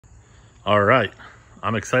All right,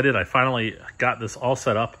 I'm excited. I finally got this all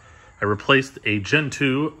set up. I replaced a Gen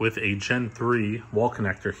 2 with a Gen 3 wall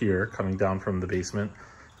connector here coming down from the basement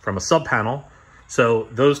from a sub panel. So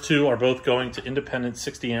those two are both going to independent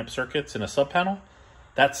 60 amp circuits in a sub panel.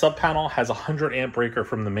 That sub panel has a 100 amp breaker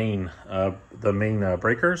from the main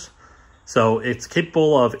breakers. So it's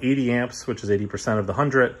capable of 80 amps, which is 80% of the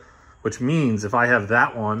 100, which means if I have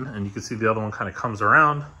that one, and you can see the other one kind of comes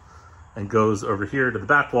around and goes over here to the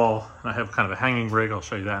back wall, and I have kind of a hanging rig. I'll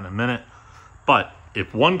show you that in a minute. But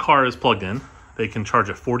if one car is plugged in, they can charge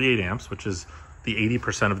at 48 amps, which is the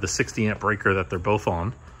 80% of the 60 amp breaker that they're both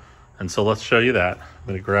on. And so let's show you that. I'm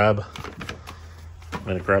gonna grab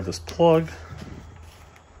this plug.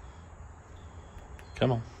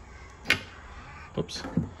 Come on. Oops.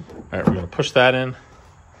 All right, we're gonna push that in.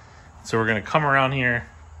 So we're gonna come around here.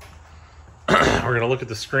 We're gonna look at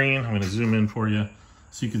the screen. I'm gonna zoom in for you.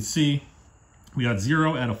 So you can see we got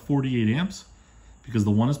 0 out of 48 amps because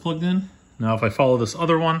the one is plugged in. Now, if I follow this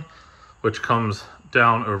other one, which comes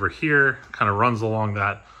down over here, kind of runs along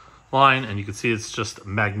that line, and you can see it's just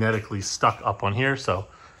magnetically stuck up on here. So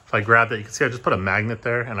if I grab that, you can see I just put a magnet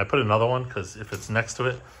there, and I put another one because if it's next to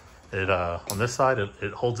it, on this side,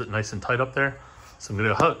 it holds it nice and tight up there. So I'm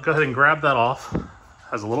gonna go ahead and grab that off. It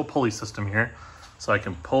has a little pulley system here, so I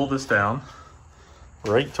can pull this down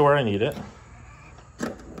right to where I need it.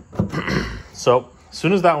 So as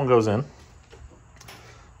soon as that one goes in,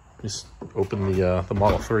 just open the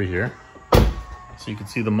Model 3 here. So you can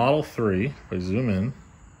see the Model 3, if I zoom in,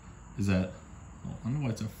 is at, well, I don't know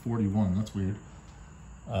why it's at 41, that's weird.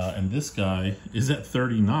 And this guy is at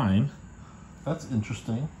 39. That's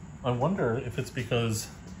interesting. I wonder if it's because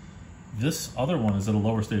this other one is at a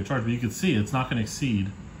lower state of charge, but you can see it's not gonna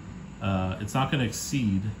exceed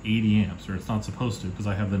 80 amps, or it's not supposed to, because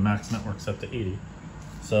I have the max network set to 80.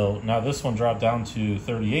 So now this one dropped down to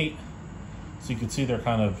 38. So you can see they're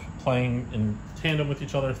kind of playing in tandem with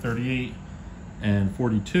each other, 38 and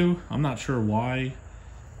 42. I'm not sure why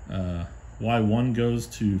one goes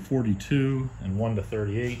to 42 and one to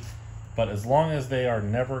 38, but as long as they are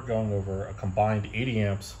never going over a combined 80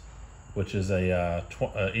 amps, which is a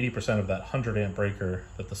 80% of that 100 amp breaker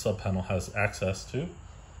that the sub panel has access to,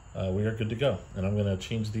 we are good to go. And I'm gonna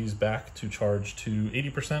change these back to charge to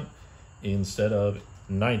 80% instead of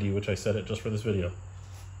 90, which I set it just for this video.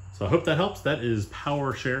 So I hope that helps. That is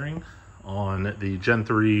power sharing on the Gen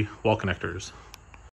 3 wall connectors.